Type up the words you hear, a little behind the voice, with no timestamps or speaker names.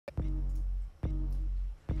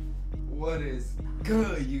What is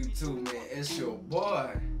good, YouTube, man? It's your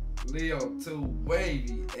boy, Leo 2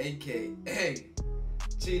 Wavy, aka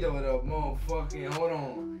Cheeto with a motherfucking, hold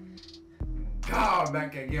on, God,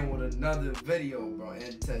 back again with another video, bro.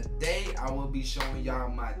 And today I will be showing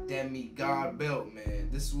y'all my Demigod build, man.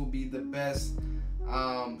 This will be the best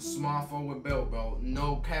small forward build, bro.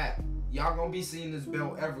 No cap. Y'all gonna be seeing this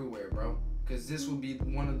build everywhere, bro. Because this will be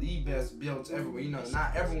one of the best builds everywhere. You know,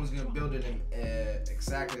 not everyone's gonna build it in,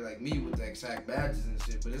 exactly like me with the exact badges and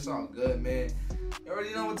shit, but it's all good, man. You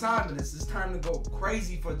already know what time it is. It's time to go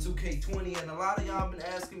crazy for 2K20, and a lot of y'all been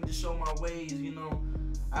asking me to show my waves. You know,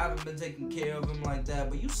 I haven't been taking care of him like that,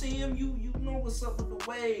 but you see him, you know what's up with the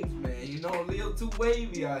waves, man. You know, Leo 2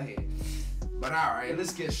 Wavy out here. But alright,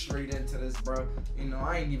 let's get straight into this, bro. You know,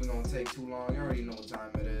 I ain't even gonna take too long. You already know what time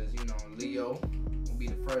it is. You know, Leo will be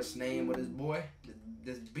the first name of this boy,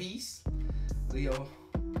 this beast. Leo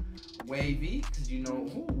Wavy, because you know,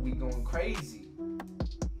 ooh, we going crazy.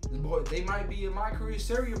 This boy, they might be in my career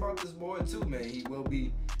serious about this boy too, man. He will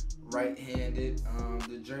be right-handed.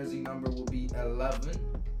 The jersey number will be 11,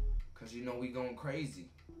 because you know we going crazy.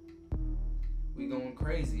 We going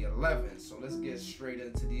crazy, 11. So let's get straight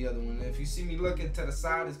into the other one. And if you see me looking to the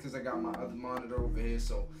side, it's because I got my other monitor over here.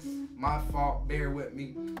 So my fault, bear with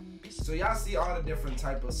me. So y'all see all the different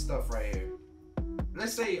type of stuff right here.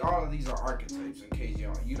 Let's say all of these are archetypes, in case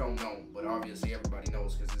you don't know, but obviously everybody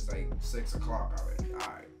knows because it's like 6 o'clock already.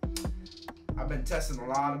 Alright. I've been testing a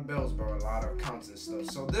lot of builds, bro, a lot of accounts and stuff.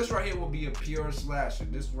 So this right here will be a pure slasher.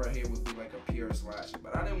 This right here would be like a pure slasher.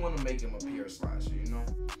 But I didn't want to make him a pure slasher, you know?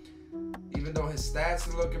 Even though his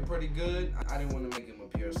stats are looking pretty good, I didn't want to make him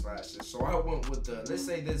a pure slasher. So I went with the, let's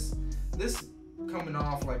say this coming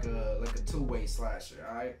off like a two-way slasher,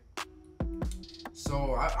 alright?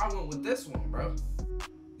 So I went with this one, bro.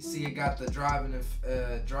 You see it got the driving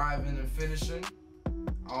and finishing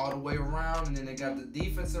all the way around, and then it got the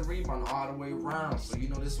defensive rebound all the way around. So you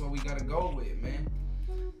know this is what we gotta go with, man.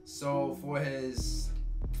 So for his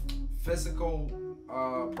physical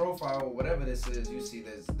profile, whatever this is, you see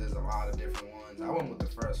there's a lot of different ones. I went with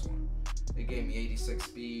the first one. It gave me 86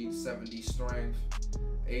 speed, 70 strength,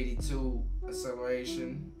 82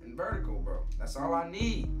 acceleration, and vertical, bro. That's all I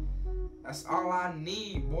need. That's all I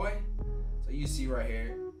need, boy. So you see right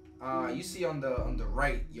here, you see on the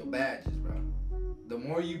right your badges, bro. The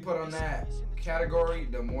more you put on that category,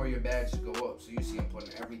 the more your badges go up. So you see I'm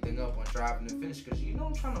putting everything up on driving and finish, because you know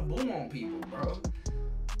I'm trying to boom on people, bro.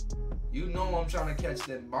 You know I'm trying to catch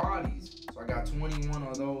them bodies. So I got 21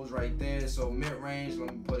 of those right there. So mid-range,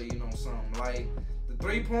 let me put it, you know, something light. The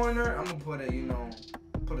three-pointer, I'm going to put it, you know,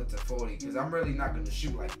 put it to 40, because I'm really not going to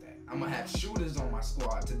shoot like that. I'm going to have shooters on my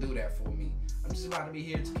squad to do that for me. I'm just about to be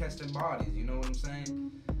here to catch them bodies, you know what I'm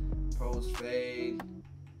saying? Post fade,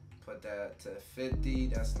 put that to 50.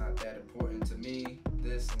 That's not that important to me.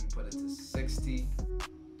 This, I'm going to put it to 60.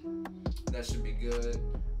 That should be good.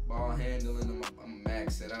 Ball handling, I'm going to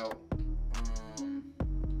max it out.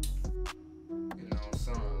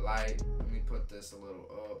 Something light. Let me put this a little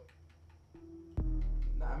up.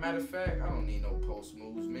 Nah, matter of fact, I don't need no post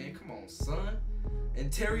moves, man. Come on, son.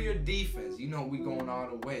 Interior defense, you know we going all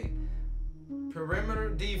the way. Perimeter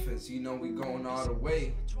defense, you know we going all the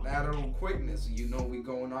way. Lateral quickness, you know we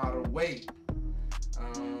going all the way.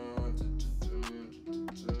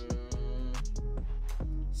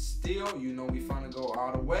 Steal, you know we finna go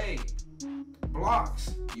all the way.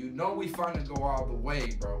 Blocks, you know we finna go all the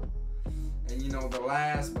way, bro. And you know, the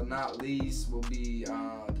last but not least will be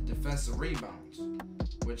the defensive rebounds,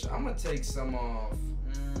 which I'm going to take some off.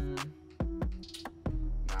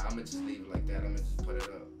 Nah, I'm going to just leave it like that. I'm going to just put it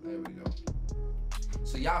up. There we go.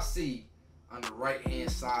 So y'all see on the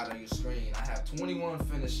right-hand side of your screen, I have 21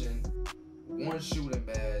 finishing, 1 shooting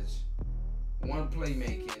badge, 1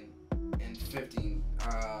 playmaking, and 15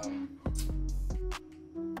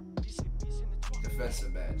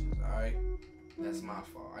 defensive badges, all right? That's my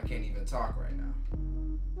fault. I can't even talk right now.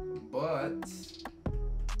 But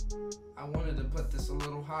I wanted to put this a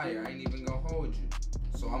little higher. I ain't even gonna hold you.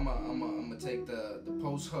 So I'm gonna take the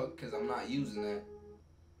post hook, because I'm not using that.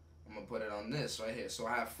 I'm gonna put it on this right here. So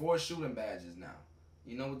I have 4 shooting badges now.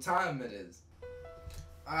 You know what time it is.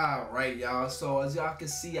 Alright, y'all. So as y'all can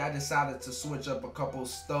see, I decided to switch up a couple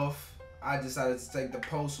stuff. I decided to take the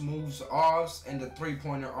post moves off and the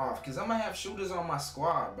three-pointer off, because I'm going to have shooters on my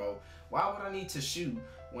squad, bro. Why would I need to shoot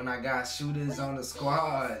when I got shooters on the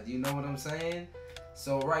squad? You know what I'm saying?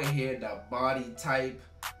 So right here, the body type.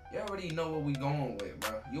 You already know what we going with,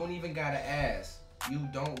 bro. You don't even got to ask. You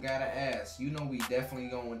don't got to ask. You know we definitely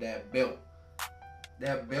going with that belt.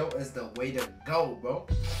 That belt is the way to go, bro.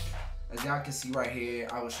 As y'all can see right here,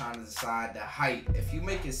 I was trying to decide the height. If you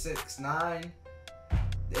make it 6'9",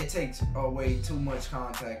 it takes away too much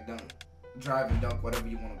contact dunk, driving dunk, whatever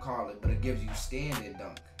you want to call it, but it gives you standard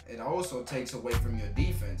dunk. It also takes away from your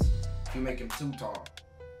defense if you make him too tall.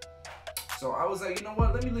 So I was like, you know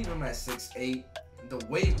what, let me leave him at 6'8". The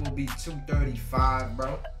weight will be 235,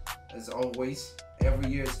 bro, as always.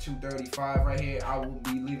 Every year is 235 right here. I will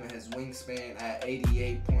be leaving his wingspan at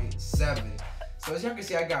 88.7. So as y'all can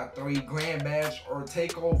see, I got 3 grand badge or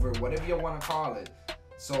takeover, whatever you want to call it.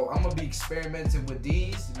 So I'm going to be experimenting with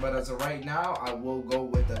these, but as of right now, I will go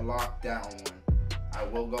with the lockdown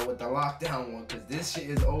one. Because this shit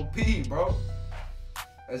is OP, bro.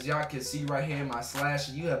 As y'all can see right here, my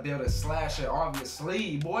slasher, you have built a slasher,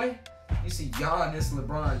 obviously, boy. You see Giannis,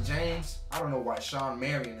 LeBron James. I don't know why Sean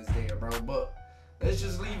Marion is there, bro, but let's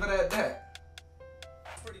just leave it at that.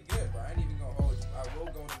 It's pretty good, bro. I ain't even going to hold you. I will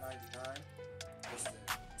go to 99 just to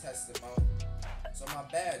test them out. So my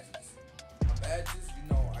badges, you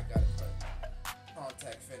know I got to put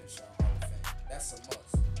contact finish on Hall of Fame. That's a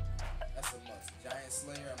must. Giant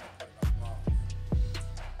Slayer, I'm going to put it on bronze.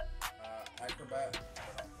 Acrobat, put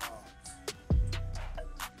it on bronze.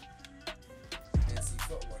 Fancy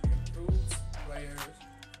footwork improves players,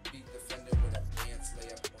 beat defender with advanced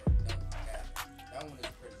layup or dunk gap. That one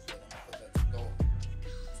is pretty good. I'm going to put that to gold.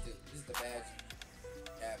 This is the badge.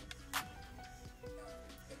 Gap.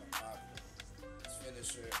 This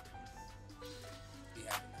finisher. Be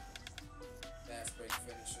happy. Fast break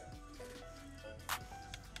finisher.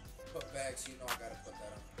 Putbacks, you know I gotta put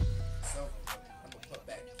that on. So I'm a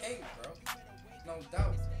putback king, bro. No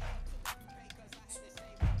doubt.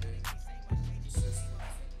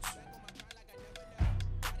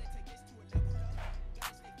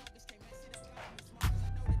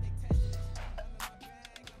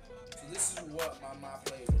 So this is what my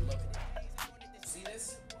players will look like. See this?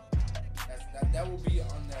 That will be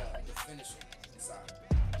on the finishing side.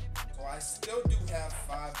 So I still do have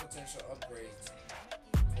 5 potential upgrades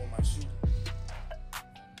for my shooting.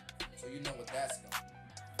 So you know what that's going.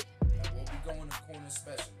 I will be going to corner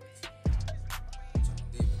specialist. So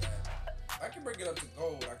I'm leaving that. If I can bring it up to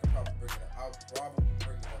gold, I can probably bring it up. I'll probably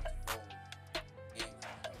bring it up to gold. And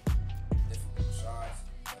difficult shots,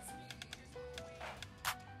 definitely.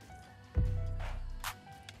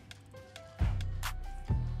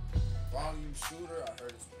 Volume shooter, I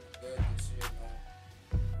heard it's pretty good this year,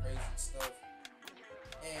 no crazy stuff.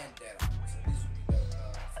 And that so these would be the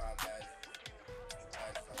 5 badges I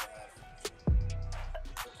would have.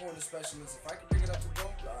 The corner specialist, if I can bring it up to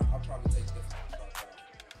gold, I'll probably take different about that.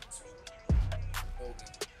 So,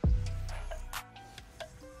 Hogan.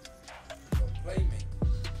 So, playmaking.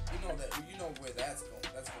 You know where that's going.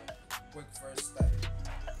 That's going quick first step.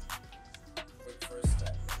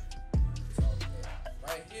 It's all good.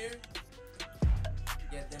 Right here,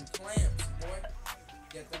 get them clamps, boy.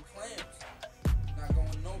 Get them clamps. Not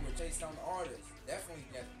going nowhere. Chase down the artist. Definitely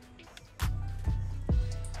get them.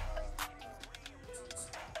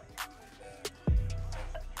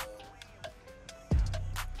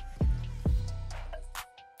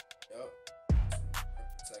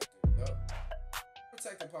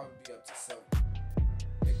 Protector probably be up to 7.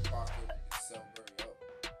 Big pocket will be 7 very up.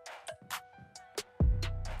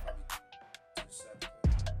 Probably 2 7.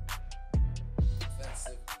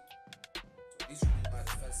 Defensive. So these would be my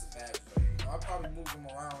defensive badges. I'll probably move them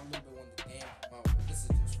around a little bit when the game come out, but this is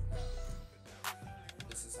just for now.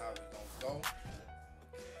 This is how we're gonna go.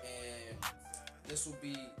 And this will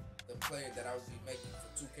be the player that I will be making for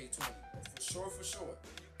 2K20. For sure.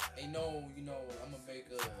 Ain't no, I'm gonna make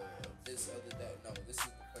this, other, that. No, this is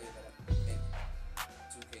the player that I'm making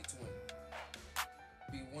 2K20.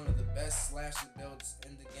 Be one of the best slasher builds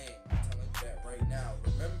in the game. I'm telling you that right now.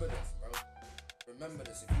 Remember this, bro. Remember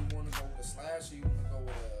this. If you want to go with a slasher, you want to go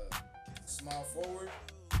with a small forward,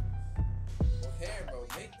 go ahead, bro.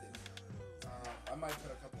 Make this. I might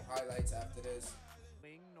put a couple highlights after this.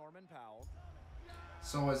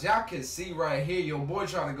 So as y'all can see right here, your boy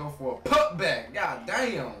trying to go for a putback. God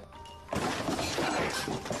damn.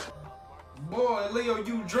 Boy, Leo,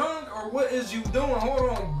 you drunk or what is you doing? Hold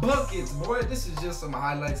on, buckets, boy. This is just some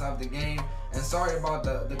highlights of the game. And sorry about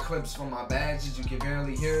the clips from my badges. You can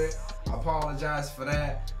barely hear it. I apologize for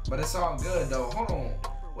that. But it's all good, though. Hold on.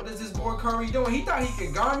 What is this boy Curry doing? He thought he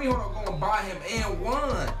could guard me. Hold on, go and buy him and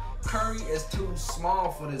one. Curry is too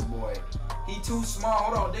small for this boy. He too small.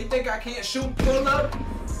 Hold on. They think I can't shoot? Pull up.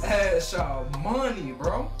 Headshot money,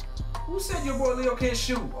 bro. Who said your boy Leo can't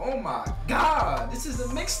shoot? Oh my God. This is a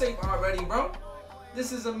mixtape already, bro.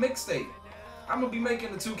 This is a mixtape. I'm gonna be making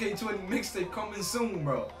a 2K20 mixtape coming soon,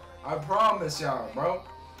 bro. I promise y'all, bro.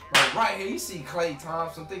 But right here, you see Klay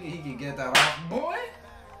Thompson thinking he can get that off. Boy,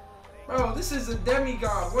 bro, this is a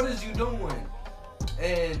demigod. What is you doing?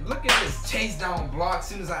 And look at this chase down block as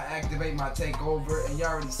soon as I activate my takeover. And you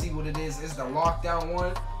already see what it is. It's the lockdown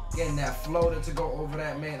one. Getting that floater to go over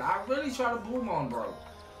that man. I really try to boom on, bro.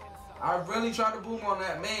 I really tried to boom on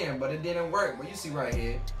that man, but it didn't work. But you see right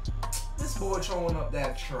here, this boy throwing up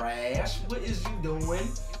that trash. What is you doing?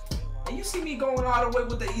 And you see me going all the way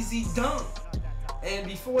with the easy dunk. And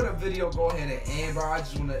before the video go ahead and end, bro, I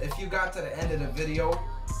just wanna, if you got to the end of the video,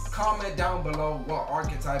 comment down below what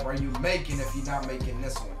archetype are you making if you're not making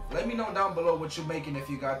this one. Let me know down below what you're making if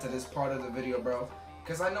you got to this part of the video, bro.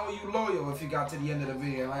 Cause I know you loyal if you got to the end of the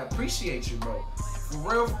video, and I appreciate you, bro. For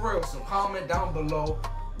real. So comment down below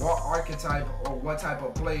what archetype or what type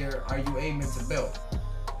of player are you aiming to build.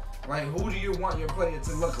 Like, who do you want your player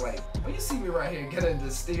to look like? Well, you see me right here getting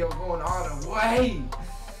the steal, going all the way.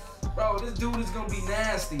 Bro, this dude is gonna be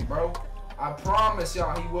nasty, bro. I promise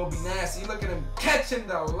y'all he will be nasty. Look at him catching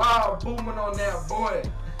the lob, booming on that boy.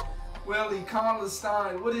 Willie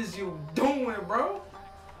Conlestein, what is you doing, bro?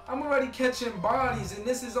 I'm already catching bodies, and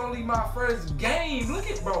this is only my first game. Look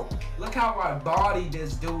at, bro. Look how I bodied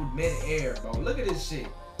this dude mid-air, bro. Look at this shit.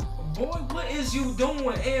 Boy, what is you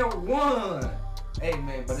doing? And one. Hey,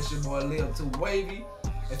 man, but it's your boy Leo2Wavy.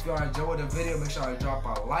 If y'all enjoyed the video, make sure you drop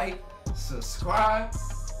a like, subscribe,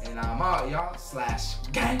 and I'm out, y'all.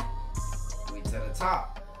 /gang. We to the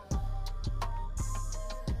top.